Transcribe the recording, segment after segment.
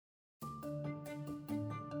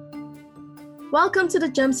Welcome to the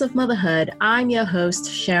Gems of Motherhood. I'm your host,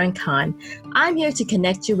 Sharon Khan. I'm here to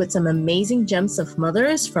connect you with some amazing gems of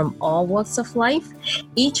mothers from all walks of life.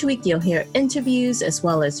 Each week, you'll hear interviews as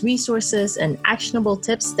well as resources and actionable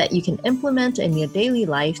tips that you can implement in your daily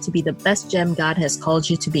life to be the best gem God has called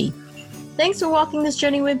you to be. Thanks for walking this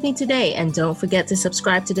journey with me today, and don't forget to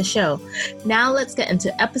subscribe to the show. Now let's get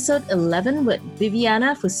into episode 11 with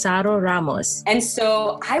Viviana Fusaro Ramos. And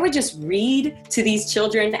so I would just read to these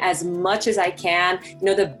children as much as I can. You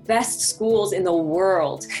know, the best schools in the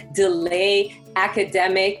world delay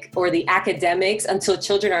the academics until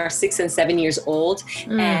children are 6 and 7 years old.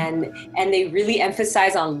 And they really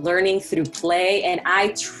emphasize on learning through play. And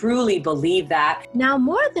I truly believe that. Now,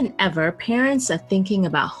 more than ever, parents are thinking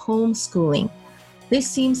about homeschooling. This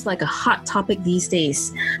seems like a hot topic these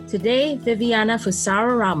days. Today, Viviana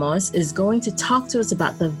Fusaro Ramos is going to talk to us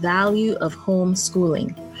about the value of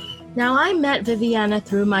homeschooling. Now, I met Viviana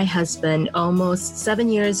through my husband almost 7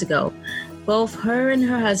 years ago. Both her and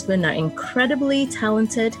her husband are incredibly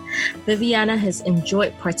talented. Viviana has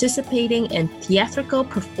enjoyed participating in theatrical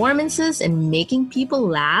performances and making people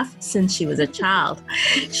laugh since she was a child.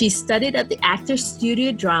 She studied at the Actors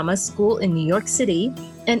Studio Drama School in New York City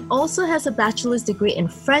and also has a bachelor's degree in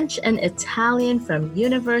French and Italian from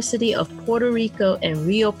University of Puerto Rico in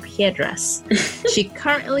Rio Piedras. She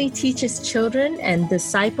currently teaches children and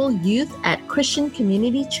disciple youth at Christian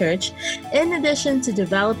Community Church, in addition to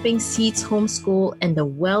developing Seeds Homeschool and the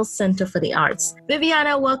Wells Center for the Arts.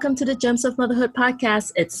 Viviana, welcome to the Gems of Motherhood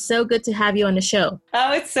podcast. It's so good to have you on the show.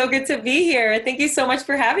 Oh, it's so good to be here. Thank you so much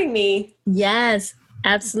for having me. Yes.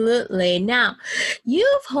 Absolutely. Now,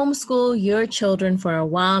 you've homeschooled your children for a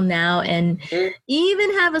while now and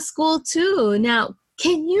even have a school too. Now,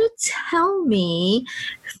 can you tell me,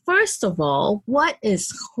 first of all, what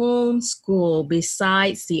is homeschool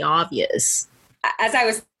besides the obvious? As I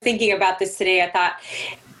was thinking about this today, I thought,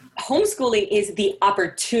 homeschooling is the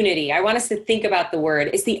opportunity. I want us to think about the word.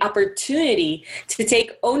 It's the opportunity to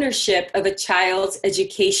take ownership of a child's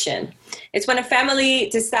education. It's when a family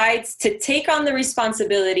decides to take on the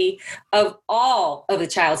responsibility of all of the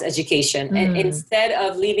child's education and instead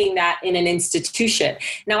of leaving that in an institution.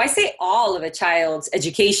 Now, I say all of a child's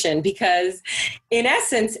education because, in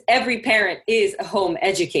essence, every parent is a home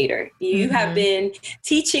educator. You have been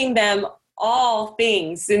teaching them all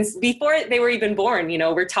things since before they were even born. You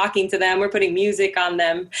know, we're talking to them, we're putting music on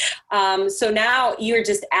them. So now you're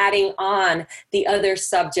just adding on the other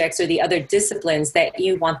subjects or the other disciplines that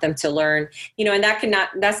you want them to learn. You know, and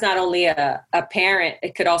that's not only a parent,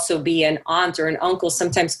 it could also be an aunt or an uncle.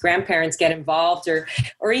 Sometimes grandparents get involved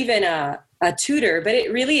or even a tutor, but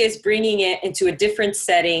it really is bringing it into a different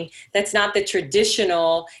setting that's not the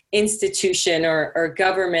traditional institution or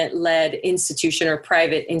government-led institution or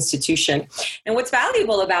private institution. And what's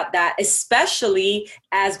valuable about that, especially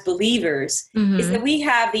as believers, is that we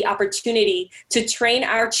have the opportunity to train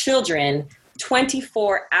our children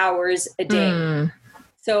 24 hours a day.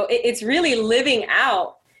 So it's really living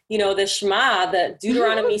out, you know, the Shema, the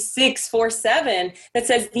Deuteronomy 6:4-7, that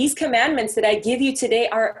says, these commandments that I give you today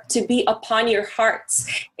are to be upon your hearts.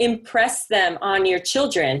 Impress them on your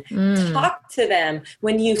children. Talk to them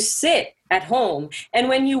when you sit at home and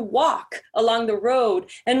when you walk along the road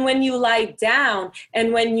and when you lie down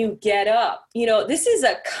and when you get up. You know, this is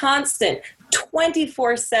a constant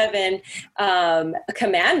 24/7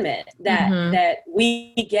 commandment that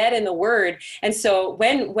we get in the word. And so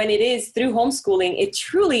when it is through homeschooling, it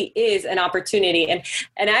truly is an opportunity. And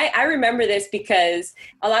I remember this because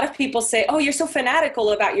a lot of people say, oh, you're so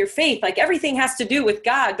fanatical about your faith, like everything has to do with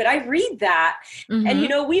God. But I read that and, you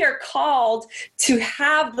know, we are called to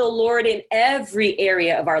have the Lord in every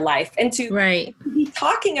area of our life and to be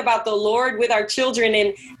talking about the Lord with our children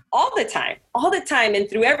in all the time and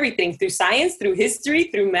through everything, through science, through history,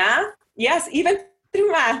 through math. Yes, even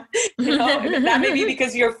through math. You know, that may be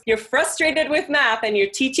because you're frustrated with math and you're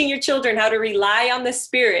teaching your children how to rely on the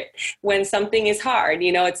Spirit when something is hard.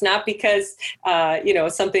 You know, it's not because,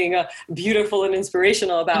 something beautiful and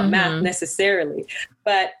inspirational about math necessarily.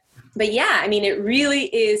 But yeah, I mean, it really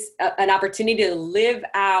is an opportunity to live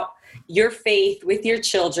out your faith with your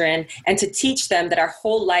children and to teach them that our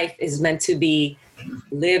whole life is meant to be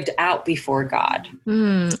lived out before God.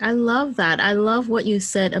 I love that. I love what you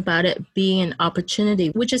said about it being an opportunity,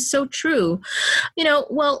 which is so true. You know,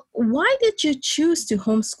 well, why did you choose to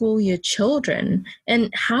homeschool your children?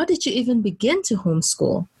 And how did you even begin to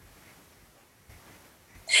homeschool?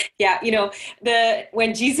 Yeah, you know,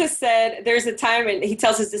 when Jesus said there's a time and he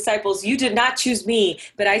tells his disciples, you did not choose me,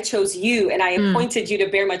 but I chose you and I appointed you to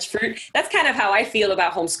bear much fruit. That's kind of how I feel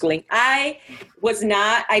about homeschooling. I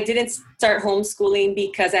I didn't start homeschooling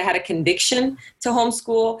because I had a conviction to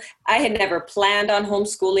homeschool. I had never planned on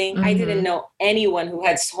homeschooling. I didn't know anyone who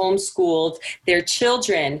had homeschooled their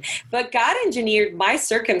children, but God engineered my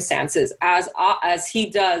circumstances as he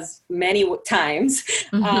does many times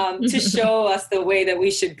to show us the way that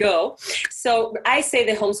we should go. So I say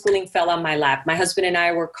that homeschooling fell on my lap. My husband and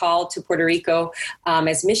I were called to Puerto Rico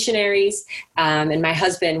as missionaries, and my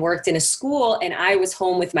husband worked in a school and I was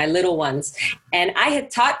home with my little ones. And I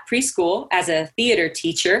had taught preschool as a theater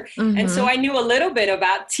teacher. And so I knew a little bit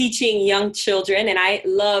about teaching young children, and I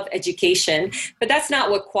love education, but that's not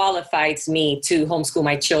what qualifies me to homeschool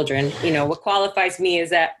my children. You know, what qualifies me is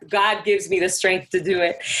that God gives me the strength to do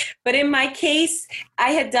it. But in my case,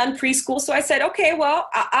 I had done preschool. So I said, okay, well,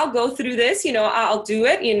 I'll go through this, you know, I'll do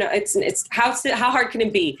it. You know, it's how hard can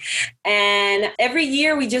it be? And every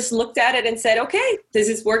year we just looked at it and said, okay, this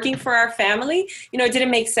is working for our family. You know, it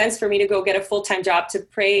didn't make sense for me to go get a full-time job to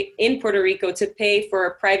pray in Puerto Rico to pay for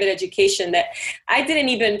a private education that I didn't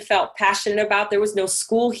even felt passionate about. There was no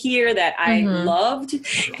school here that I loved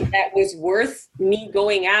that was worth me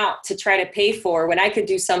going out to try to pay for when I could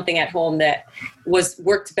do something at home that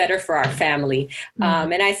worked better for our family.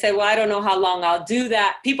 And I said, well, I don't know how long I'll do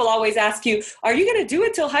that. People always ask you, are you going to do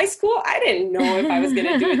it till high school? I didn't know if I was going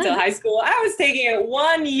to do it till high school. I was taking it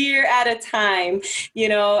 1 year at a time, you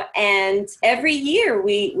know, and every year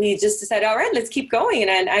we just decided, all right, let's keep going.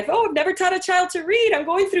 And I've never taught a child to read. I'm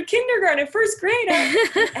going through kindergarten, first grade.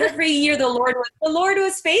 Every year the Lord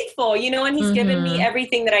was faithful, you know, and he's given me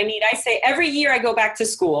everything that I need. I say every year I go back to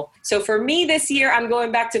school. So for me this year, I'm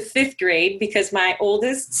going back to 5th grade because my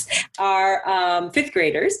oldest are 5th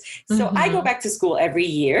graders. So I go back to school every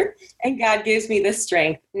year, and God gives me the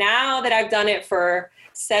strength. Now that I've done it for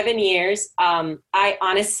 7 years, I'm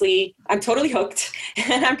totally hooked,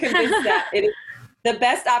 and I'm convinced that it is the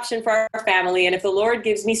best option for our family. And if the Lord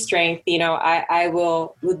gives me strength, you know, I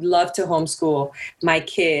would love to homeschool my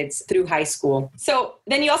kids through high school. So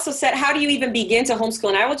then you also said, how do you even begin to homeschool?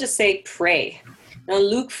 And I will just say, pray. Now,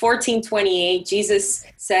 Luke 14:28, Jesus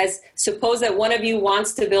says, suppose that one of you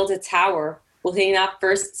wants to build a tower. Will he not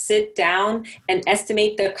first sit down and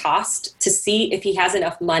estimate the cost to see if he has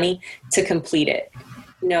enough money to complete it?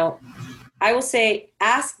 No, I will say,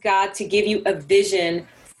 ask God to give you a vision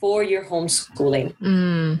for your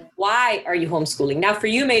homeschooling. Why are you homeschooling? Now for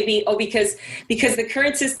you, maybe, because the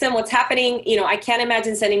current system, what's happening, you know, I can't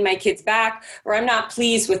imagine sending my kids back, or I'm not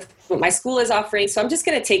pleased with what my school is offering. So I'm just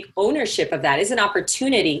going to take ownership of that. It's an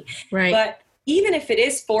opportunity. Right. But even if it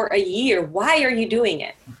is for a year, why are you doing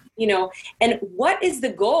it? You know, and what is the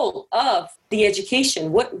goal of the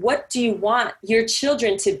education? What do you want your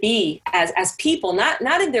children to be as people, not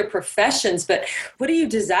in their professions, but what do you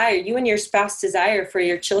desire, you and your spouse desire for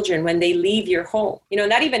your children when they leave your home? You know,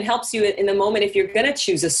 and that even helps you in the moment if you're going to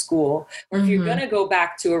choose a school, or if you're going to go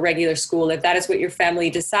back to a regular school, if that is what your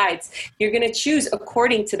family decides, you're going to choose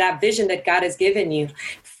according to that vision that God has given you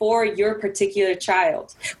for your particular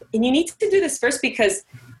child. And you need to do this first because,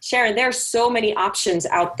 Sharon, there are so many options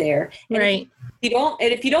out there. And right.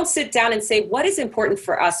 If you don't sit down and say, what is important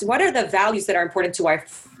for us? What are the values that are important to our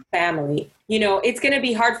family? You know, it's going to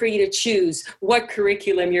be hard for you to choose what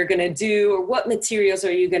curriculum you're going to do or what materials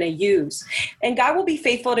are you going to use. And God will be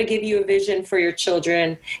faithful to give you a vision for your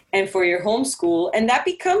children and for your homeschool. And that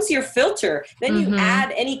becomes your filter. Then you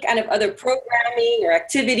add any kind of other programming or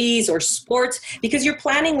activities or sports because you're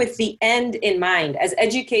planning with the end in mind. As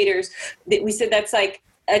educators, we said that's like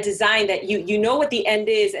a design that you know what the end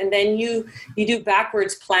is, and then you do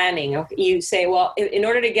backwards planning. Okay? You say, well, in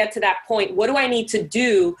order to get to that point, what do I need to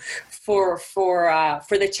do for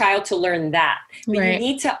the child to learn that? But right. You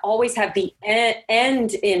need to always have the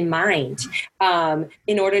end in mind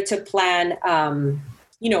in order to plan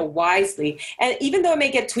wisely. And even though it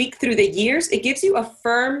may get tweaked through the years, it gives you a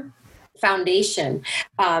firm foundation.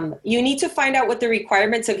 You need to find out what the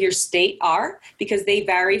requirements of your state are because they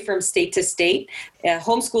vary from state to state.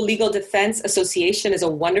 Homeschool Legal Defense Association is a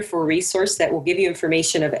wonderful resource that will give you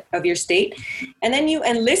information of your state. And then you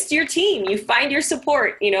enlist your team. You find your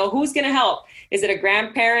support. You know, who's going to help? Is it a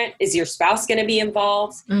grandparent? Is your spouse going to be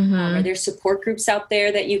involved? Are there support groups out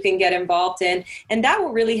there that you can get involved in? And that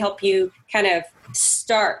will really help you kind of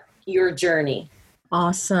start your journey.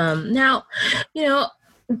 Awesome. Now, you know,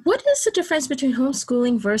 what is the difference between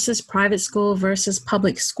homeschooling versus private school versus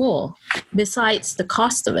public school, besides the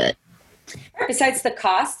cost of it? Besides the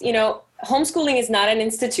cost, you know, homeschooling is not an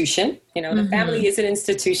institution. You know, the family is an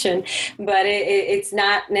institution, but it's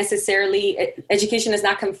not necessarily, education is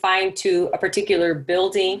not confined to a particular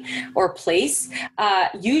building or place.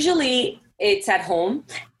 Usually it's at home,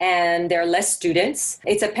 and there are less students.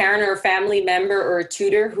 It's a parent or a family member or a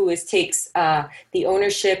tutor who takes the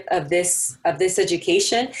ownership of this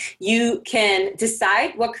education. You can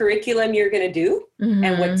decide what curriculum you're going to do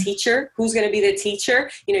and what teacher, who's going to be the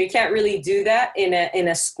teacher. You can't really do that in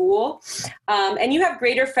a school. And you have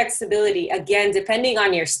greater flexibility, again, depending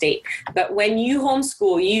on your state. But when you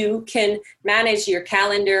homeschool, you can manage your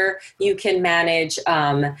calendar. You can manage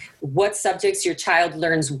what subjects your child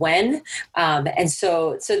learns when. And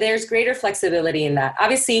so there's greater flexibility in that.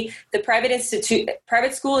 Obviously, the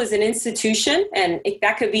private school is an institution, and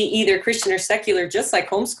that could be either Christian or secular, just like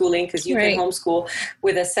homeschooling, because you can homeschool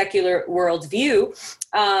with a secular worldview.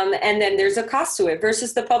 And then there's a cost to it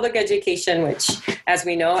versus the public education, which, as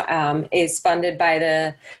we know, is funded by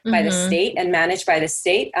the state and managed by the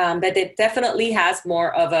state. But it definitely has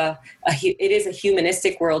more of it is a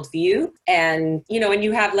humanistic worldview, and and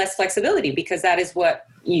you have less flexibility because that is what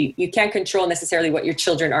you can't control necessarily what your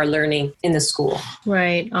children are learning in the school.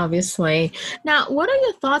 Right, obviously. Now, what are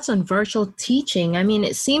your thoughts on virtual teaching? I mean,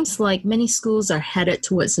 it seems like many schools are headed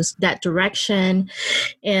towards that direction,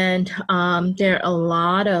 and there are a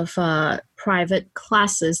lot of private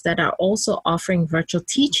classes that are also offering virtual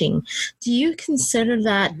teaching. Do you consider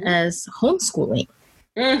that as homeschooling?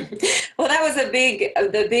 Well, that was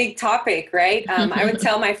the big topic, right? I would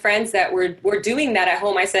tell my friends that we're doing that at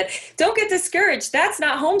home. I said, don't get discouraged. That's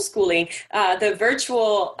not homeschooling. The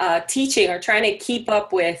virtual teaching or trying to keep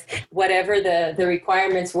up with whatever the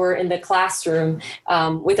requirements were in the classroom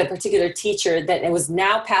with a particular teacher that it was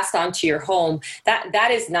now passed on to your home.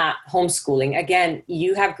 That is not homeschooling. Again,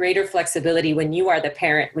 you have greater flexibility when you are the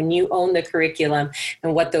parent, when you own the curriculum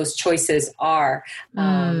and what those choices are.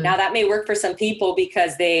 Now, that may work for some people because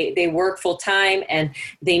they work full time and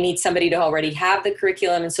they need somebody to already have the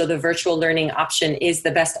curriculum. And so the virtual learning option is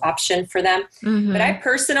the best option for them. But I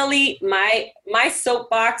personally, my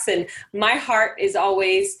soapbox and my heart is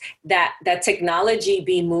always that technology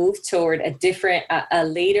be moved toward a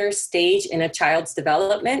later stage in a child's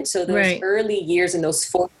development. So those early years and those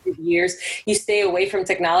formative years, you stay away from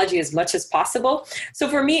technology as much as possible. So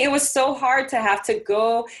for me, it was so hard to have to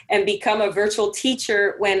go and become a virtual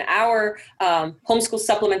teacher when our homeschool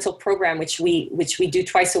supplemental program, which we do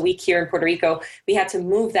twice a week here in Puerto Rico, we had to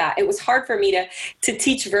move that. It was hard for me to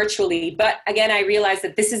teach virtually. But again, I realized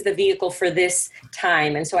that this is the vehicle for this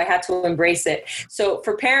time. And so I had to embrace it. So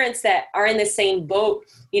for parents that are in the same boat,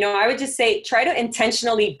 I would just say, try to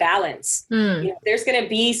intentionally balance. There's going to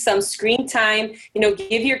be some screen time,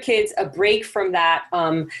 give your kids a break from that,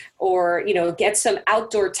 or, get some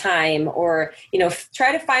outdoor time, or,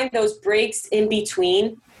 try to find those breaks in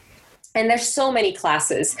between. And there's so many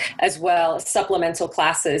classes as well, supplemental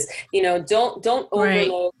classes. Don't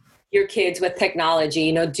overload your kids with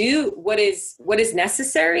technology. Do what is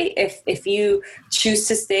necessary if you choose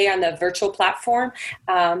to stay on the virtual platform.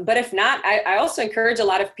 But if not, I also encourage a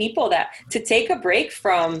lot of people to take a break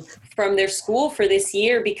from their school for this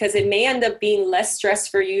year, because it may end up being less stress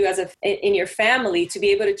for you in your family to be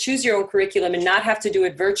able to choose your own curriculum and not have to do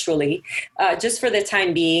it virtually, just for the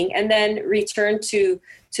time being, and then return to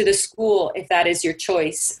the school if that is your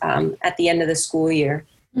choice at the end of the school year.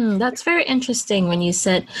 That's very interesting when you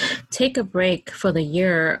said take a break for the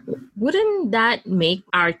year. Wouldn't that make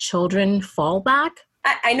our children fall back?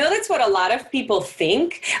 I know that's what a lot of people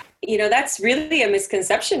think. That's really a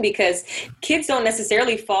misconception, because kids don't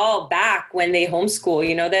necessarily fall back when they homeschool.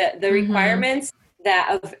 The requirements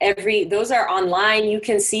those are online. You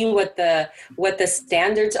can see what the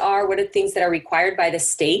standards are, what are things that are required by the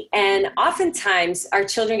state. And oftentimes our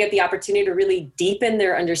children get the opportunity to really deepen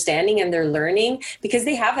their understanding and their learning because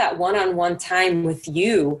they have that one-on-one time with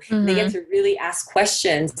you. They get to really ask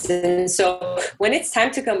questions. And so when it's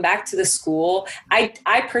time to come back to the school,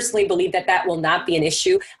 I personally believe that will not be an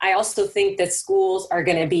issue. I also think that schools are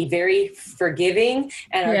going to be very forgiving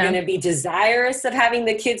and are going to be desirous of having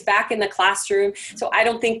the kids back in the classroom. So I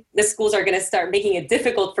don't think the schools are going to start making it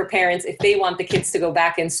difficult for parents if they want the kids to go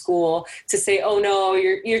back in school to say, oh no,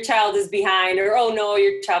 your child is behind, or oh no,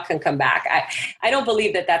 your child can come back. I don't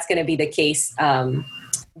believe that that's going to be the case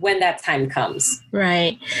when that time comes.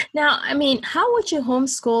 Right. Now, I mean, how would you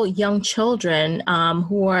homeschool young children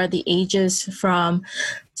who are the ages from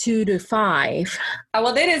 2 to 5?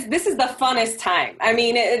 Well, this is the funnest time. I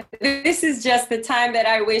mean, this is just the time that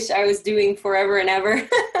I wish I was doing forever and ever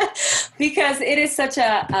because it is such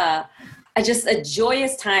a just a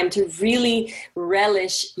joyous time to really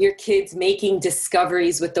relish your kids making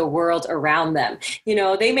discoveries with the world around them. You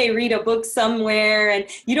know, they may read a book somewhere and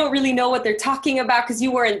you don't really know what they're talking about because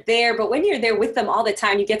you weren't there. But when you're there with them all the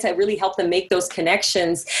time, you get to really help them make those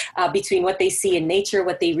connections between what they see in nature,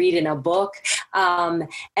 what they read in a book.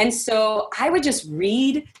 And so I would just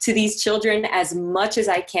read to these children as much as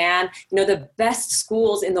I can. You know, the best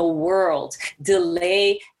schools in the world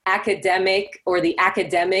delay the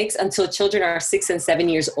academics until children are 6 and 7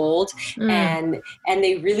 years old. And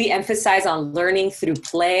they really emphasize on learning through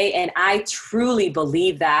play. And I truly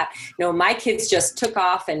believe that, you know, my kids just took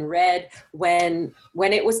off and read when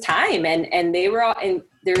it was time, and they were all in.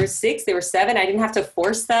 They were 6, they were 7. I didn't have to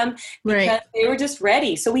force them because they were just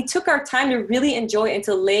ready. So we took our time to really enjoy and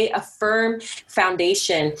to lay a firm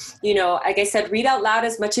foundation. You know, like I said, read out loud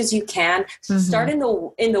as much as you can. Start in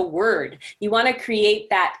the Word. You want to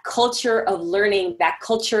create that culture of learning, that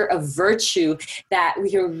culture of virtue that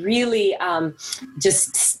we can really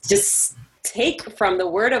just take from the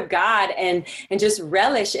Word of God and just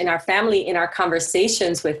relish in our family, in our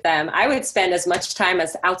conversations with them. I would spend as much time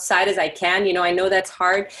as outside as I can. You know, I know that's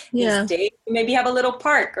hard these days. Maybe you have a little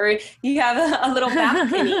park or you have a little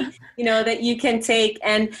balcony, you know, that you can take.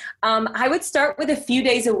 And I would start with a few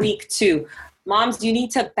days a week too. Moms, you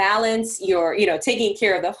need to balance your, you know, taking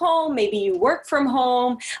care of the home. Maybe you work from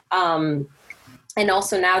home. And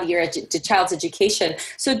also now the child's education.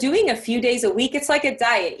 So doing a few days a week, it's like a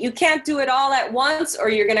diet. You can't do it all at once or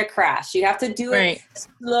you're going to crash. You have to do it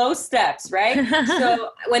slow steps, right? So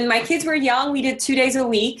when my kids were young, we did 2 days a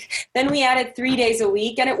week. Then we added 3 days a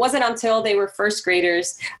week. And it wasn't until they were first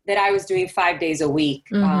graders that I was doing 5 days a week.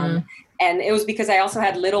 And it was because I also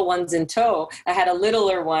had little ones in tow. I had a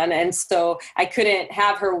littler one. And so I couldn't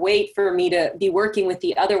have her wait for me to be working with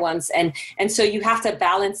the other ones. And so you have to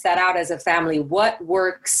balance that out as a family. What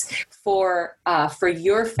works for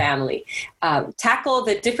your family? Tackle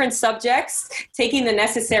the different subjects, taking the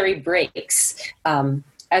necessary breaks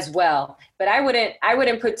as well. But I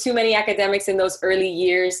wouldn't put too many academics in those early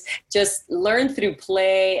years. Just learn through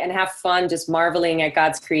play and have fun, just marveling at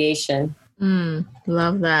God's creation.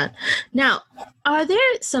 Love that. Now, are there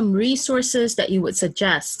some resources that you would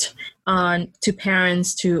suggest to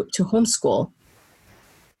parents to homeschool?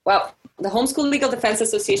 Well, the Homeschool Legal Defense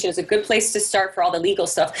Association is a good place to start for all the legal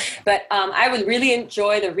stuff. But I would really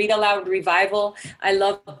enjoy the Read Aloud Revival. I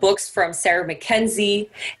love books from Sarah Mackenzie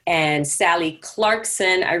and Sally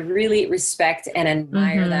Clarkson. I really respect and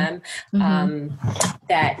admire them.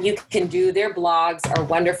 That you can do. Their blogs are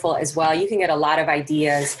wonderful as well. You can get a lot of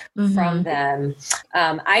ideas from them.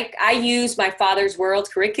 I use my Father's World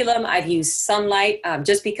curriculum. I've used Sunlight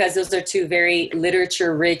just because those are two very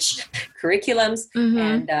literature-rich curriculums.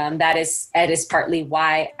 And that is partly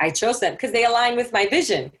why I chose them, because they align with my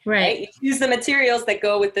vision. Right? You use the materials that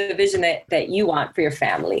go with the vision that you want for your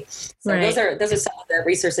family. So those are some of the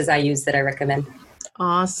resources I use that I recommend.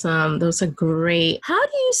 Awesome. Those are great. How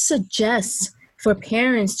do you suggest for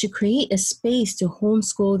parents to create a space to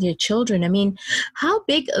homeschool their children? I mean, how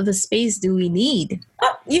big of a space do we need?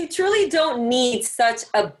 You truly don't need such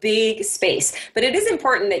a big space, but it is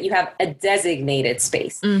important that you have a designated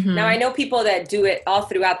space. Now, I know people that do it all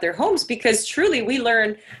throughout their homes because truly we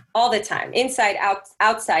learn all the time, inside,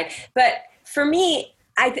 outside. But for me,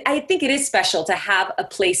 I think it is special to have a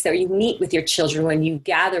place that you meet with your children when you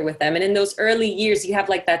gather with them. And in those early years, you have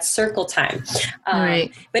like that circle time.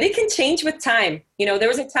 But it can change with time. You know, there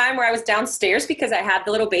was a time where I was downstairs because I had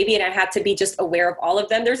the little baby and I had to be just aware of all of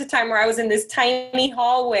them. There's a time where I was in this tiny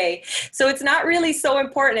hallway. So it's not really so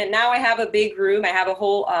important. And now I have a big room. I have a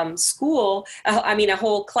whole a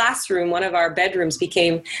whole classroom. One of our bedrooms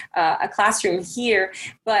became a classroom here.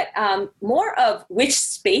 But more of which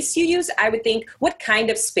space you use, I would think, what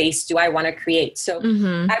kind of space do I want to create? So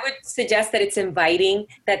I would suggest that it's inviting,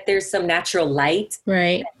 that there's some natural light.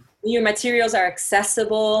 Right. Your materials are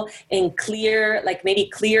accessible and clear, like maybe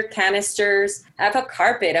clear canisters. Have a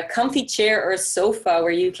carpet, a comfy chair or a sofa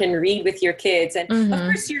where you can read with your kids. And of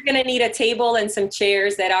course, you're going to need a table and some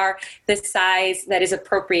chairs that are the size that is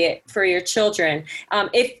appropriate for your children.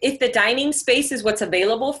 If the dining space is what's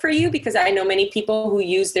available for you, because I know many people who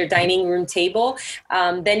use their dining room table,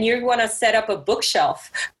 then you want to set up a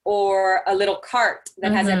bookshelf or a little cart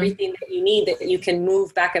that has everything that you need that you can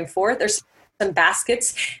move back and forth, or some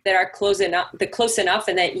baskets that are close enough,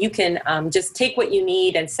 and that you can just take what you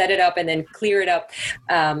need and set it up and then clear it up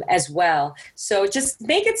as well. So just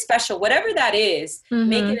make it special, whatever that is.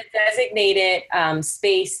 Make it a designated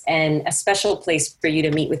space and a special place for you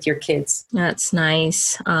to meet with your kids. That's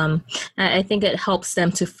nice. I think it helps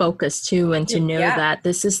them to focus too, and to know that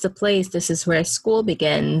this is the place, this is where school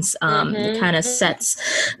begins. It kind of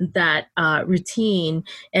sets that routine.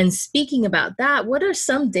 And speaking about that, what are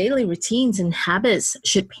some daily routines and habits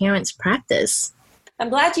should parents practice? I'm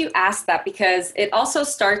glad you asked that, because it also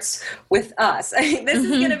starts with us. This is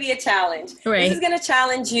going to be a challenge. Right. This is going to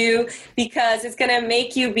challenge you because it's going to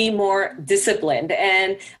make you be more disciplined.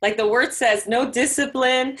 And like the word says, no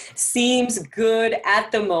discipline seems good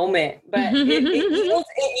at the moment, but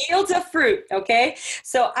it yields a fruit. Okay.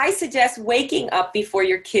 So I suggest waking up before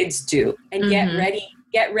your kids do and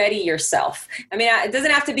get ready yourself. I mean, it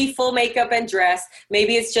doesn't have to be full makeup and dress.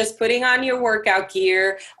 Maybe it's just putting on your workout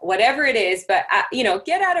gear, whatever it is, but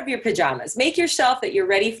get out of your pajamas. Make yourself that you're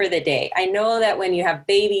ready for the day. I know that when you have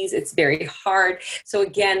babies, it's very hard. So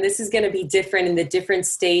again, this is going to be different in the different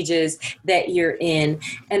stages that you're in.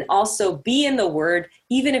 And also be in the Word,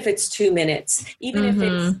 even if it's 2 minutes, even if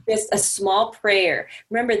it's just a small prayer.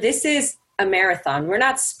 Remember, this is a marathon. We're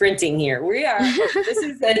not sprinting here. This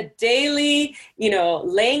is a daily,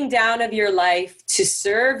 laying down of your life to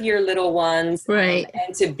serve your little ones, right?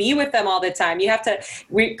 And to be with them all the time. You have to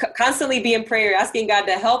constantly be in prayer, asking God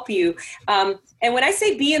to help you. And when I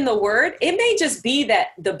say be in the Word, it may just be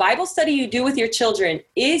that the Bible study you do with your children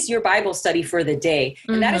is your Bible study for the day.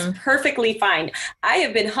 And that is perfectly fine. I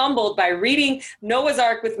have been humbled by reading Noah's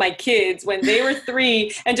Ark with my kids when they were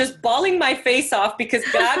 3 and just bawling my face off because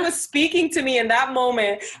God was speaking to me in that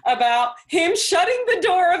moment about him shutting the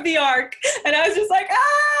door of the ark. And I was just like,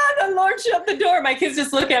 the Lord shut the door. My kids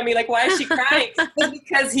just look at me like, why is she crying? It's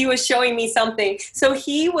because he was showing me something. So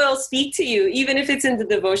he will speak to you, even if it's in the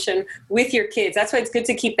devotion with your kids. That's why it's good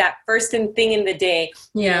to keep that first thing in the day.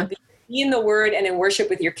 Yeah. Be in the Word and in worship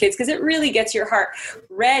with your kids, because it really gets your heart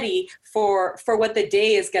ready for what the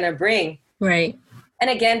day is going to bring. Right. And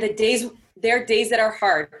again, there are days that are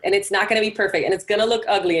hard, and it's not going to be perfect, and it's going to look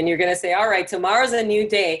ugly, and you're going to say, all right, tomorrow's a new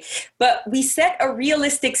day. But we set a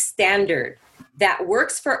realistic standard that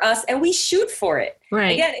works for us, and we shoot for it.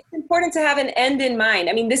 Right. Again, it's important to have an end in mind.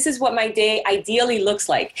 I mean, this is what my day ideally looks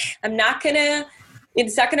like.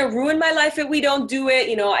 It's not going to ruin my life if we don't do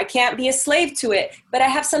it. I can't be a slave to it, but I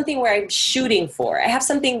have something where I'm shooting for. I have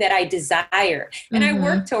something that I desire, and I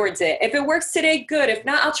work towards it. If it works today, good. If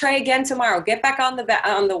not, I'll try again tomorrow. Get back on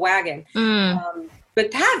the wagon.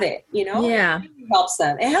 But have it, Yeah. It really helps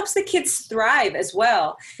them. It helps the kids thrive as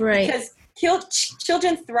well. Right. Because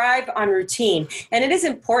children thrive on routine, and it is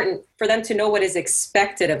important for them to know what is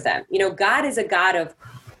expected of them. God is a God of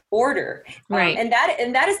order. Right. And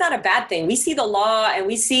that is not a bad thing. We see the law and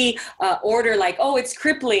we see order like, oh, it's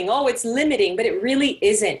crippling, oh, it's limiting, but it really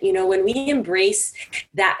isn't. When we embrace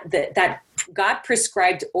that God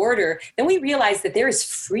prescribed order, then we realize that there is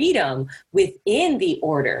freedom within the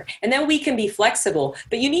order, and then we can be flexible.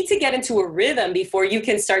 But you need to get into a rhythm before you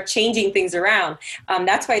can start changing things around.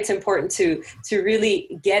 That's why it's important to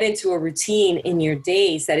really get into a routine in your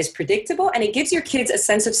days that is predictable, and it gives your kids a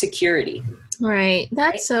sense of security. Right.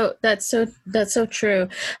 That's so true.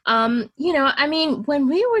 When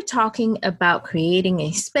we were talking about creating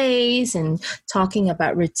a space and talking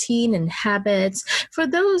about routine and habits for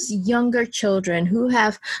those younger children who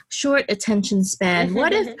have short attention span,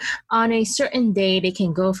 what if on a certain day they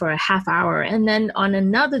can go for a half hour, and then on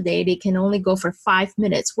another day they can only go for 5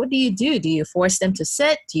 minutes? What do you do? Do you force them to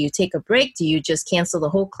sit? Do you take a break? Do you just cancel the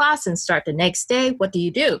whole class and start the next day? What do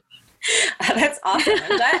you do? That's awesome.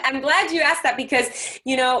 I'm glad you asked that, because,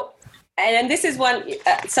 and this is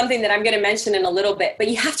something that I'm going to mention in a little bit, but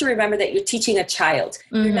you have to remember that you're teaching a child.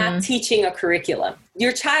 You're not teaching a curriculum.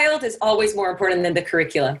 Your child is always more important than the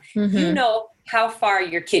curriculum. You know how far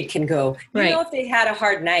your kid can go. You know, if they had a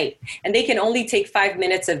hard night and they can only take 5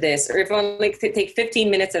 minutes of this, or if only take 15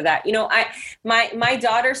 minutes of that. My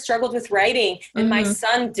daughter struggled with writing and my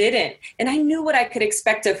son didn't. And I knew what I could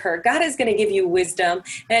expect of her. God is going to give you wisdom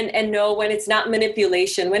and know when it's not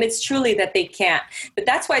manipulation, when it's truly that they can't. But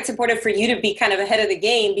that's why it's important for you to be kind of ahead of the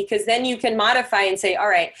game, because then you can modify and say, all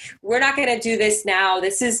right, we're not going to do this now.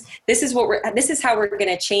 This is how we're going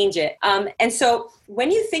to change it. And so when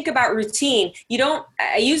you think about routine,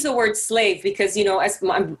 I use the word slave because,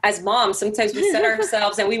 as moms, sometimes we set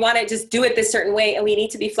ourselves and we want to just do it this certain way, and we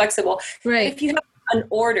need to be flexible. Right. If you have an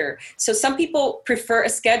order. So some people prefer a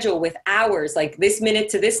schedule with hours, like this minute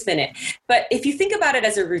to this minute. But if you think about it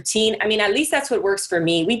as a routine, at least that's what works for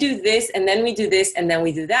me. We do this, and then we do this, and then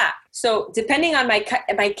we do that. So depending on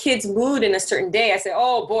my kid's mood in a certain day, I say,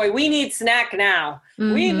 oh boy, we need snack now.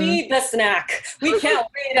 We need the snack. We can't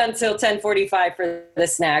wait until 10:45 for the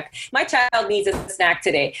snack. My child needs a snack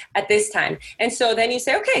today at this time. And so then you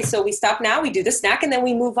say, okay, so we stop now, we do the snack, and then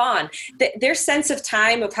we move on. Their sense of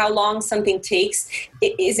time, of how long something takes,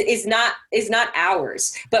 is not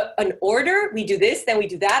ours. But an order, we do this, then we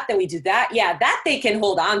do that, then we do that. Yeah, that they can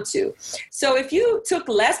hold on to. So if you took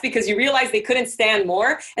less because you realized they couldn't stand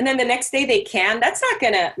more, and then the next day they can, that's not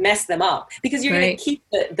going to mess them up, because you're going to keep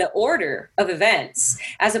the order of events,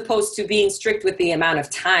 as opposed to being strict with the amount of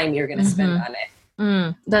time you're going to spend on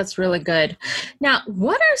it. That's really good. Now,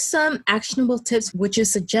 what are some actionable tips would you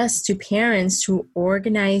suggest to parents to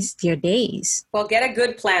organize their days? Well, get a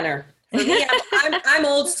good planner. For me, I'm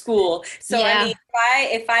old school. So yeah. I mean,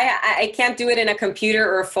 if I can't do it in a computer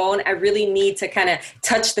or a phone, I really need to kind of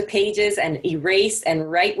touch the pages and erase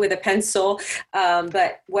and write with a pencil.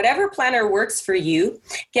 But whatever planner works for you,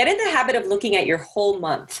 get in the habit of looking at your whole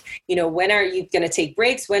month. You know, when are you going to take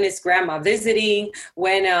breaks? When is grandma visiting?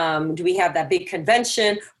 When do we have that big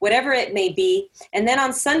convention? Whatever it may be. And then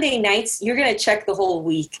on Sunday nights, you're going to check the whole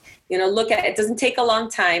week. You know, look at it. It doesn't take a long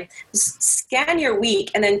time. Just scan your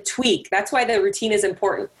week and then tweak. That's why the routine is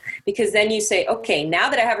important, because then you say, okay, now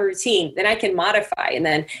that I have a routine, then I can modify. And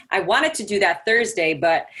then I wanted to do that Thursday,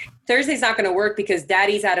 but Thursday's not going to work because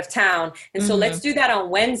daddy's out of town. And so let's do that on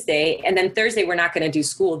Wednesday. And then Thursday, we're not going to do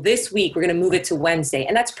school. This week, we're going to move it to Wednesday.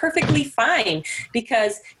 And that's perfectly fine,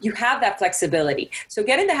 because you have that flexibility. So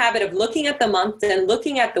get in the habit of looking at the month and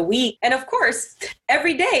looking at the week. And of course,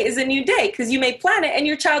 every day is a new day, because you may plan it and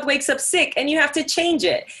your child wakes up sick and you have to change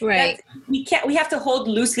it. Right. We have to hold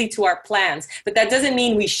loosely to our plans, but that doesn't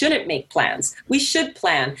mean we shouldn't make plans. We should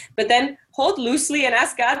plan, but then hold loosely and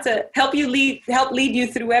ask God to help lead you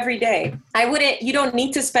through every day. You don't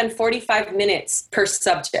need to spend 45 minutes per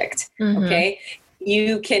subject. Okay.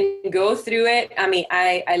 You can go through it. I mean,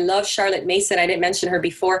 I love Charlotte Mason. I didn't mention her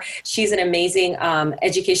before. She's an amazing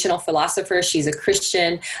educational philosopher. She's a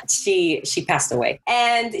Christian. She passed away.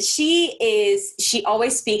 And she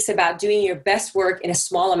always speaks about doing your best work in a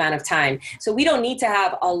small amount of time. So we don't need to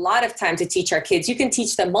have a lot of time to teach our kids. You can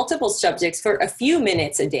teach them multiple subjects for a few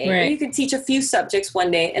minutes a day. Right. Or you can teach a few subjects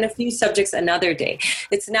one day and a few subjects another day.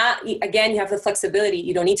 It's not, again, you have the flexibility.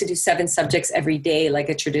 You don't need to do 7 subjects every day like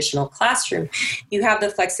a traditional classroom. You have the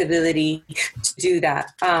flexibility to do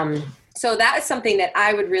that. So that is something that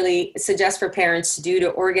I would really suggest for parents to do, to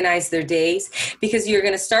organize their days, because you're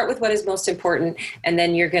going to start with what is most important, and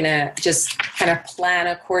then you're going to just kind of plan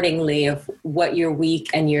accordingly of what your week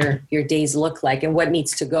and your days look like, and what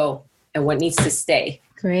needs to go and what needs to stay.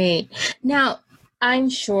 Great. Now,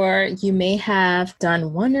 I'm sure you may have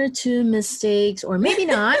done 1 or 2 mistakes, or maybe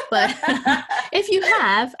not, but if you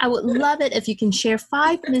have, I would love it if you can share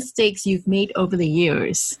 5 mistakes you've made over the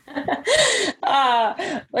years.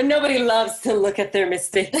 Well, nobody loves to look at their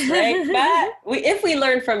mistakes, right? But if we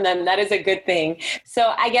learn from them, that is a good thing.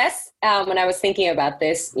 So I guess when I was thinking about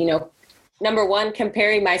this, number one,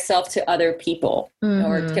 comparing myself to other people,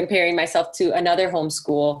 or comparing myself to another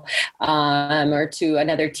homeschool, or to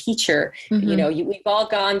another teacher. We've all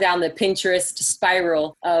gone down the Pinterest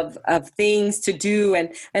spiral of things to do,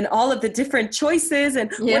 and all of the different choices.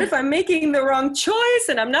 And what if I'm making the wrong choice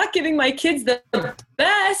and I'm not giving my kids the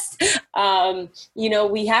best?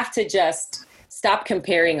 We have to just stop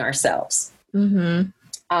comparing ourselves.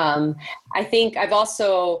 I think I've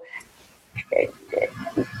also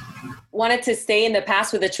wanted to stay in the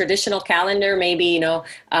past with a traditional calendar. Maybe,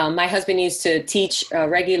 my husband used to teach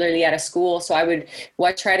regularly at a school, so I would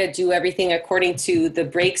try to do everything according to the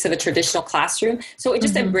breaks of a traditional classroom. So it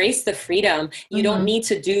just embraced the freedom. You don't need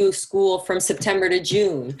to do school from September to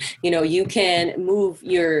June. You can move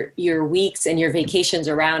your weeks and your vacations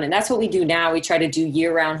around. And that's what we do now. We try to do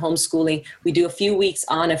year-round homeschooling. We do a few weeks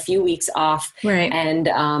on, a few weeks off. Right.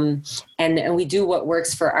 And we do what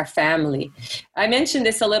works for our family. I mentioned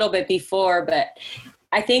this a little bit before, but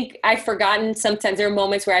I think I've forgotten sometimes. There are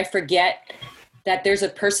moments where I forget that there's a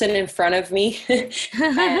person in front of me and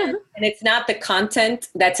it's not the content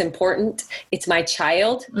that's important. It's my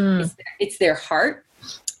child. It's their heart.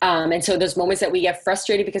 And so those moments that we get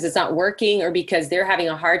frustrated because it's not working, or because they're having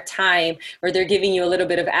a hard time, or they're giving you a little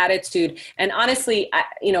bit of attitude. And honestly,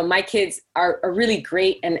 my kids are really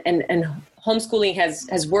great, and homeschooling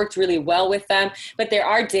has worked really well with them. But there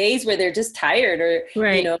are days where they're just tired, or,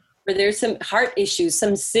 where there's some heart issues,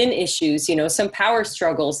 some sin issues, some power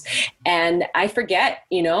struggles. And I forget,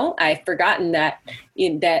 I've forgotten that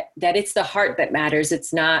it's the heart that matters.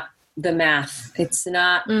 It's not the math. It's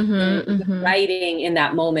not the writing in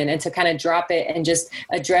that moment, and to kind of drop it and just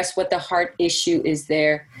address what the heart issue is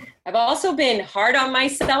there. I've also been hard on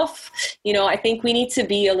myself. I think we need to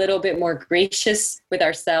be a little bit more gracious with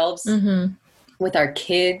ourselves, with our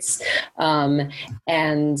kids. And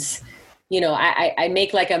I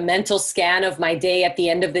make like a mental scan of my day at the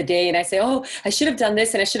end of the day, and I say, oh, I should have done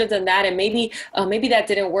this and I should have done that. And maybe that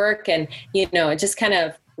didn't work. And, just kind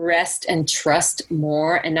of rest and trust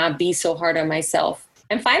more and not be so hard on myself.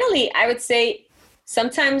 And finally, I would say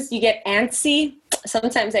sometimes you get antsy.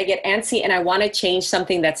 Sometimes I get antsy and I want to change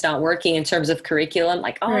something that's not working in terms of curriculum.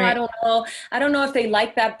 Like, oh, right. I don't know if they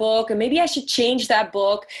like that book, and maybe I should change that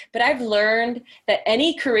book. But I've learned that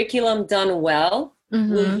any curriculum done well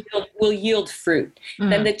will yield fruit.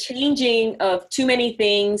 Then the changing of too many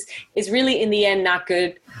things is really in the end not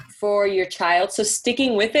good for your child. So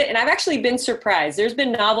sticking with it. And I've actually been surprised. There's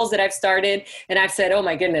been novels that I've started and I've said, oh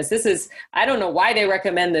my goodness, I don't know why they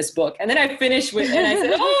recommend this book. And then I finished with, and I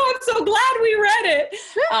said, oh, I'm so glad we read it.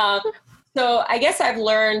 So I guess I've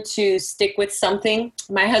learned to stick with something.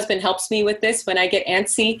 My husband helps me with this when I get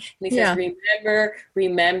antsy. And he says,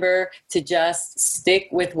 remember to just stick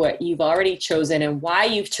with what you've already chosen and why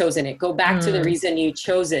you've chosen it. Go back to the reason you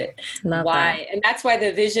chose it. Love why. That. And that's why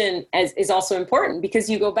the vision is also important, because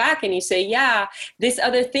you go back and you say, yeah, this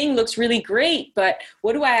other thing looks really great, but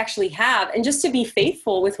what do I actually have? And just to be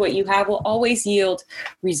faithful with what you have will always yield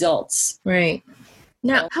results. Right.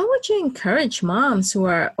 Now, how would you encourage moms who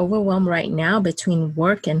are overwhelmed right now between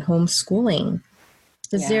work and homeschooling?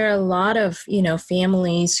 Because there are a lot of,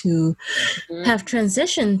 families who have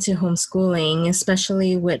transitioned to homeschooling,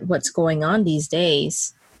 especially with what's going on these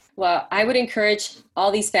days. Well, I would encourage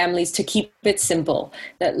all these families to keep it simple,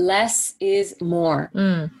 that less is more,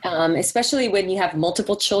 especially when you have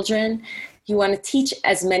multiple children. You want to teach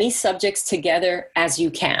as many subjects together as you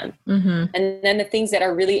can. And then the things that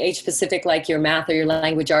are really age specific, like your math or your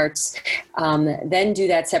language arts, then do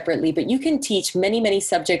that separately. But you can teach many, many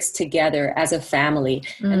subjects together as a family,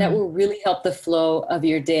 and that will really help the flow of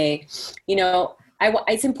your day.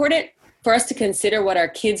 It's important for us to consider what our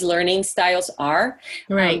kids' learning styles are,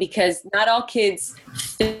 because not all kids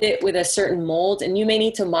fit with a certain mold, and you may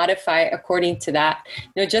need to modify according to that.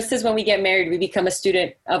 Just as when we get married, we become a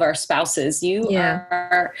student of our spouses. You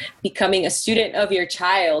are becoming a student of your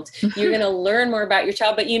child. You're going to learn more about your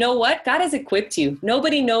child, but you know what? God has equipped you.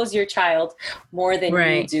 Nobody knows your child more than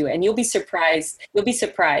you do, and you'll be surprised. You'll be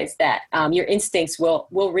surprised that your instincts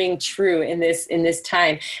will ring true in this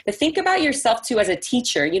time. But think about yourself too as a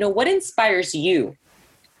teacher. What inspires you?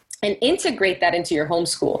 And integrate that into your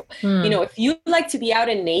homeschool. If you like to be out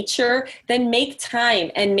in nature, then make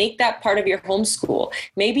time and make that part of your homeschool.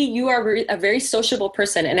 Maybe you are a very sociable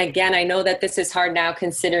person. And again, I know that this is hard now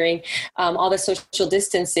considering all the social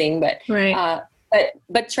distancing, but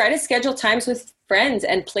try to schedule times with friends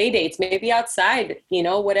and play dates, maybe outside,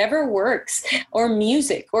 whatever works, or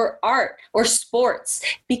music or art or sports,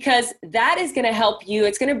 because that is going to help you.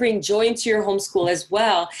 It's going to bring joy into your homeschool as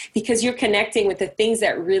well, because you're connecting with the things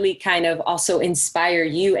that really kind of also inspire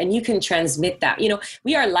you, and you can transmit that.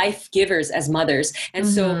 We are life givers as mothers. And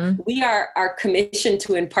so we are commissioned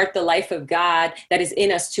to impart the life of God that is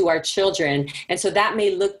in us to our children. And so that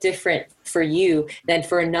may look different for you than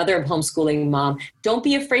for another homeschooling mom. Don't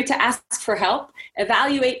be afraid to ask for help.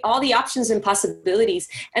 Evaluate all the options and possibilities,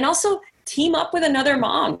 and also team up with another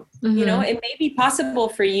mom. It may be possible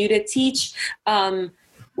for you to teach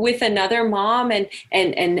with another mom,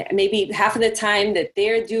 and maybe half of the time that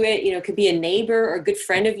they do it, it could be a neighbor or a good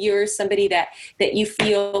friend of yours, somebody that you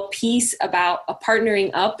feel peace about partnering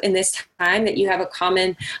up in this time, that you have a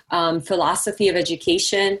common philosophy of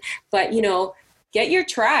education. But, get your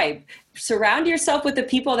tribe. Surround yourself with the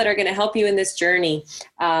people that are going to help you in this journey,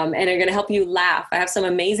 and are going to help you laugh. I have some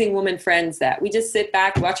amazing women friends that we just sit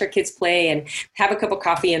back, watch our kids play, and have a cup of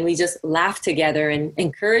coffee, and we just laugh together and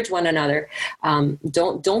encourage one another.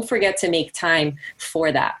 Don't forget to make time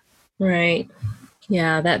for that. Right.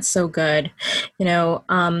 Yeah, that's so good. In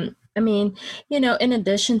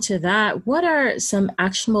addition to that, what are some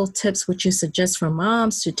actionable tips would you suggest for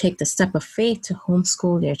moms to take the step of faith to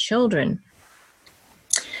homeschool their children?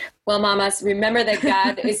 Well, mamas, remember that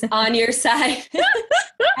God is on your side.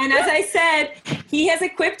 And as I said, he has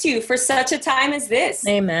equipped you for such a time as this.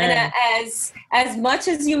 Amen. And as much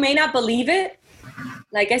as you may not believe it,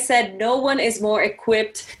 like I said, no one is more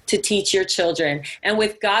equipped to teach your children. And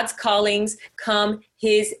with God's callings come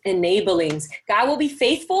his enablings. God will be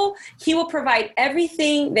faithful. He will provide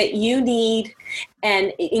everything that you need,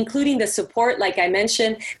 and including the support, like I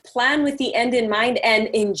mentioned. Plan with the end in mind and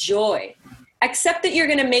enjoy. Accept that you're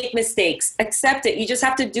going to make mistakes. Accept it. You just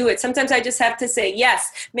have to do it. Sometimes I just have to say,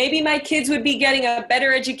 yes, maybe my kids would be getting a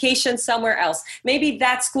better education somewhere else. Maybe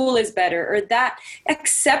that school is better or that.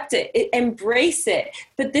 Accept it. Embrace it.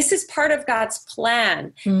 But this is part of God's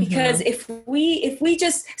plan. Because if we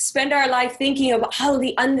just spend our life thinking about all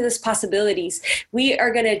the endless possibilities, we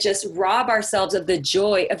are going to just rob ourselves of the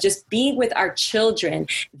joy of just being with our children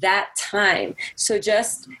that time. So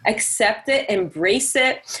just accept it, embrace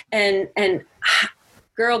it, and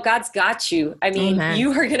girl, God's got you. I mean,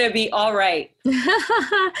 you are going to be all right.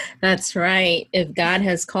 That's right. If God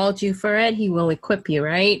has called you for it, he will equip you,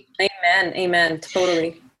 right? Amen. Amen.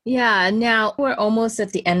 Totally. Yeah. Now we're almost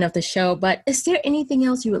at the end of the show, but is there anything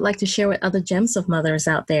else you would like to share with other Gems of Mothers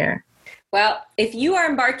out there? Well, if you are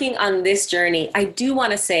embarking on this journey, I do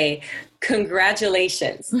want to say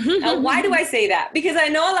congratulations. Now, why do I say that? Because I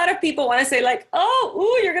know a lot of people want to say like, oh,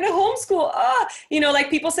 ooh, you're going to homeschool. Oh, like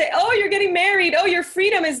people say, oh, you're getting married. Oh, your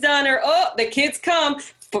freedom is done. Or, oh, the kids come.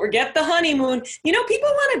 Forget the honeymoon. People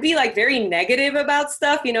want to be like very negative about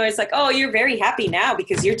stuff. It's like, oh, you're very happy now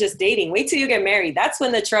because you're just dating. Wait till you get married. That's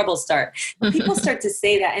when the troubles start. People start to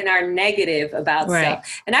say that and are negative about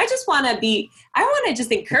stuff. And I just want to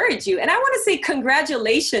just encourage you. And I want to say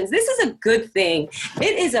congratulations. This is a good thing.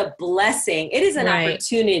 It is a blessing. It is an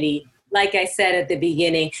opportunity, like I said at the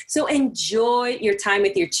beginning. So enjoy your time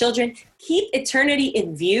with your children. Keep eternity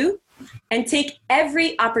in view and take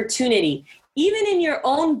every opportunity, even in your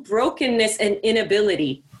own brokenness and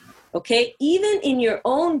inability, okay? Even in your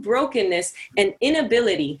own brokenness and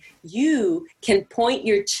inability, you can point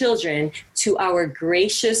your children to our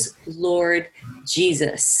gracious Lord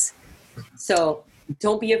Jesus. So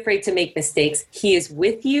don't be afraid to make mistakes. He is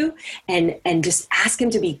with you, and just ask him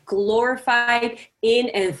to be glorified in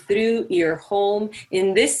and through your home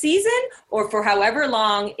in this season, or for however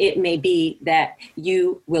long it may be that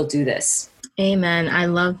you will do this. Amen. I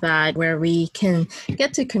love that, where we can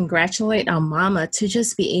get to congratulate our mama to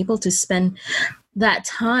just be able to spend that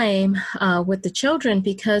time with the children,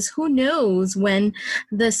 because who knows when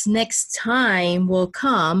this next time will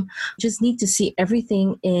come. Just need to see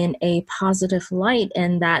everything in a positive light,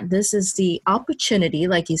 and that this is the opportunity,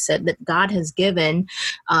 like you said, that God has given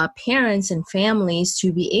parents and families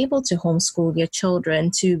to be able to homeschool their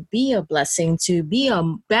children, to be a blessing, to be a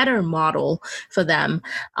better model for them.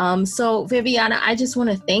 So Viviana, I just want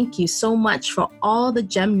to thank you so much for all the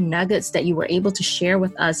gem nuggets that you were able to share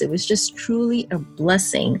with us. It was just truly a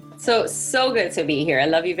blessing. So good to be here. I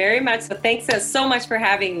love you very much. So thanks so much for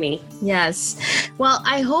having me. Yes. Well,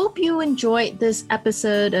 I hope you enjoyed this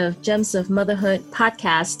episode of Gems of Motherhood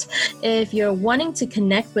podcast. If you're wanting to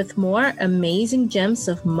connect with more amazing Gems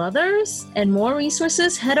of Mothers and more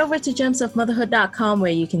resources, head over to gemsofmotherhood.com,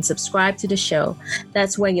 where you can subscribe to the show.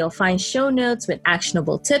 That's where you'll find show notes with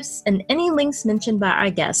actionable tips and any links mentioned by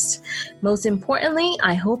our guests. Most importantly,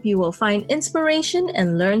 I hope you will find inspiration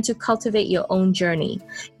and learn to cultivate your own journey.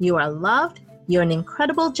 You are loved. You're an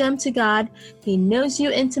incredible gem to God. He knows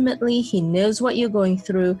you intimately. He knows what you're going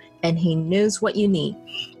through, and he knows what you need.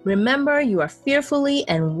 Remember, you are fearfully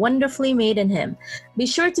and wonderfully made in him. Be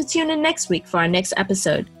sure to tune in next week for our next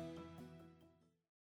episode.